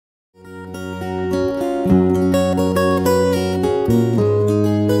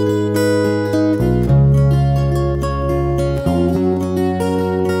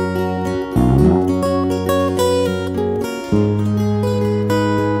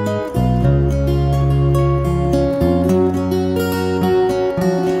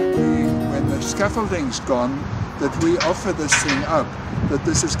molding's gone, that we offer this thing up, that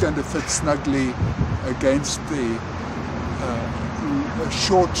this is going to fit snugly against the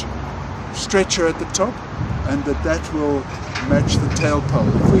short stretcher at the top, and that will match the tail pole.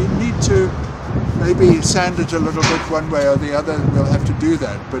 If we need to maybe sand it a little bit one way or the other, we'll have to do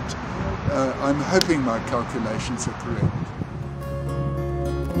that, but I'm hoping my calculations are correct.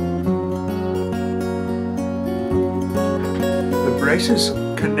 The braces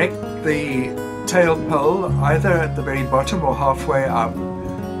connect the tail pole either at the very bottom or halfway up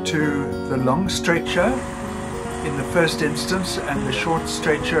to the long stretcher in the first instance and the short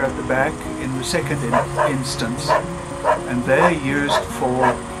stretcher at the back in the second instance, and they're used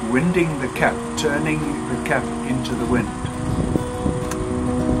for winding the cap, turning the cap into the wind.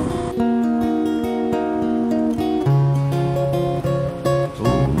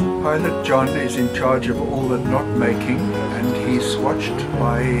 Pilot John is in charge of all the knot making, and he's watched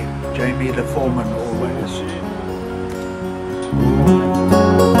by Jamie the foreman always.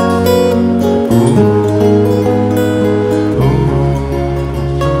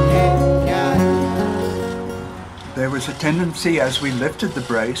 There was a tendency as we lifted the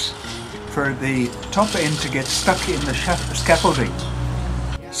brace for the top end to get stuck in the scaffolding.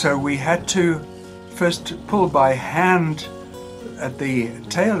 So we had to first pull by hand at the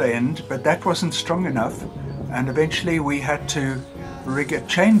tail end, but that wasn't strong enough, and eventually we had to rig a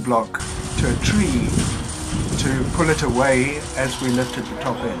chain block to a tree to pull it away as we lifted the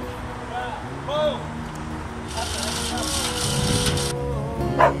top end.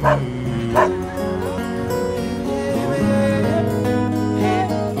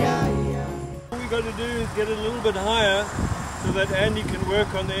 What we got to do is get it a little bit higher so that Andy can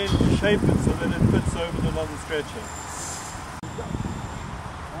work on the end to shape it so that it fits over the long stretcher.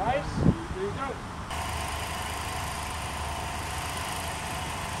 Nice. There you go.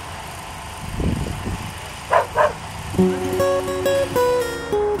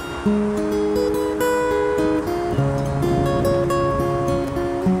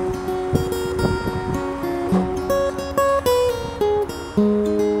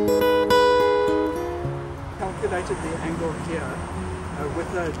 Calculated the angle here with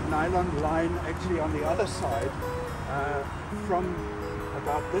a nylon line actually on the other side from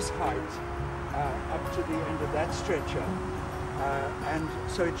about this height up to the end of that stretcher, and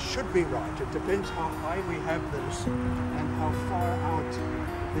so it should be right. It depends how high we have this and how far out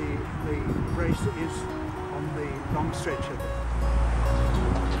the brace is on the long stretcher.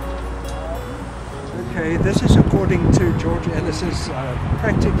 Okay, this is according to George Ellis's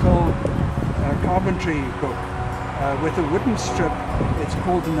practical carpentry book. With a wooden strip it's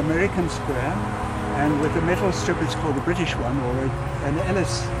called an American square, and with a metal strip it's called a British one, or an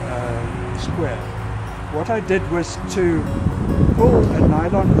Ellis square. What I did was to pull a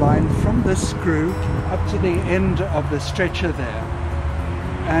nylon line from this screw up to the end of the stretcher there,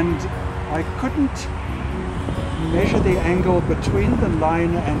 and I couldn't measure the angle between the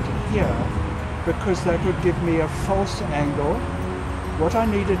line and here because that would give me a false angle. What I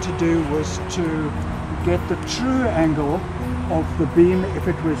needed to do was to get the true angle of the beam if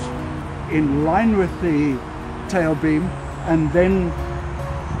it was in line with the tail beam, and then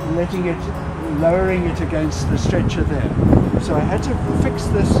lowering it against the stretcher there. So I had to fix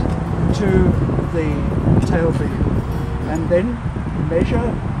this to the tail beam and then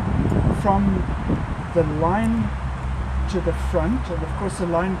measure from the line to the front, and of course the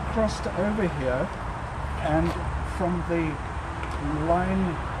line crossed over here, and from the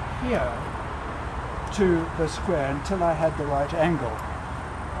line here to the square until I had the right angle.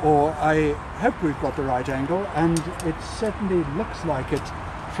 Or I hope we've got the right angle, and it certainly looks like it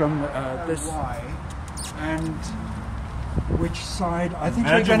from this Y. And which side? I think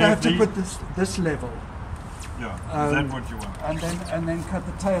we're going to have to put this level. Yeah, is that what you want? And then cut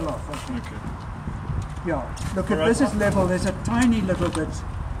the tail off. Okay. Yeah, look, if this is level, there's a tiny little bit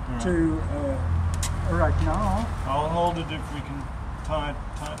to right now. I'll hold it if we can tie it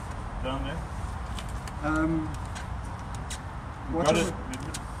down there.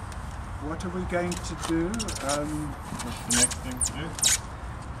 What are we going to do? What's the next thing to do?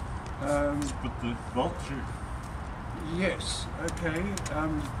 Put the bolt through. Yes, okay.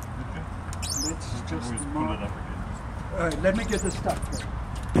 Okay. Let's just pull it up again. Let me get the stuff.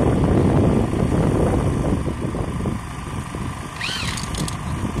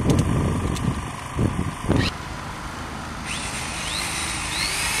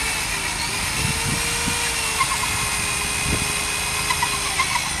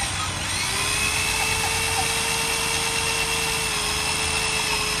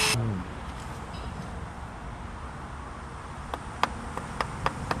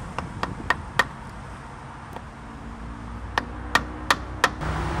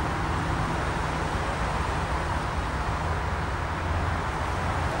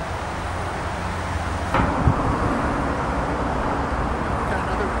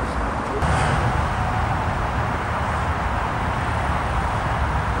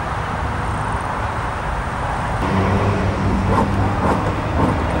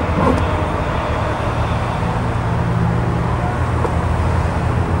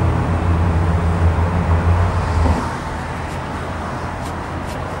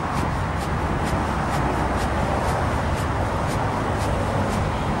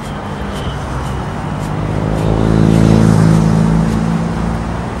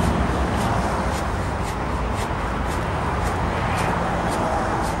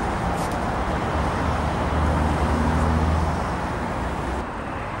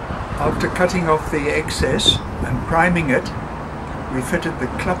 After cutting off the excess and priming it, we fitted the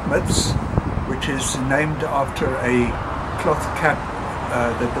klapmuts, which is named after a cloth cap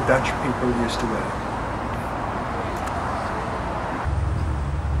that the Dutch people used to wear.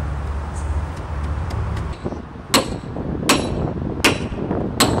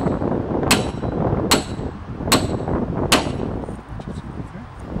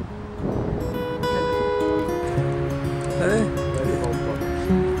 Hey?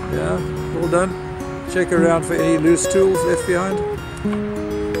 Yeah, all done. Check around for any loose tools left behind.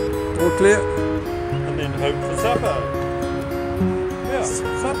 All clear. And then hope for supper. Yeah,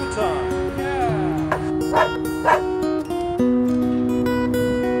 supper time. Yeah.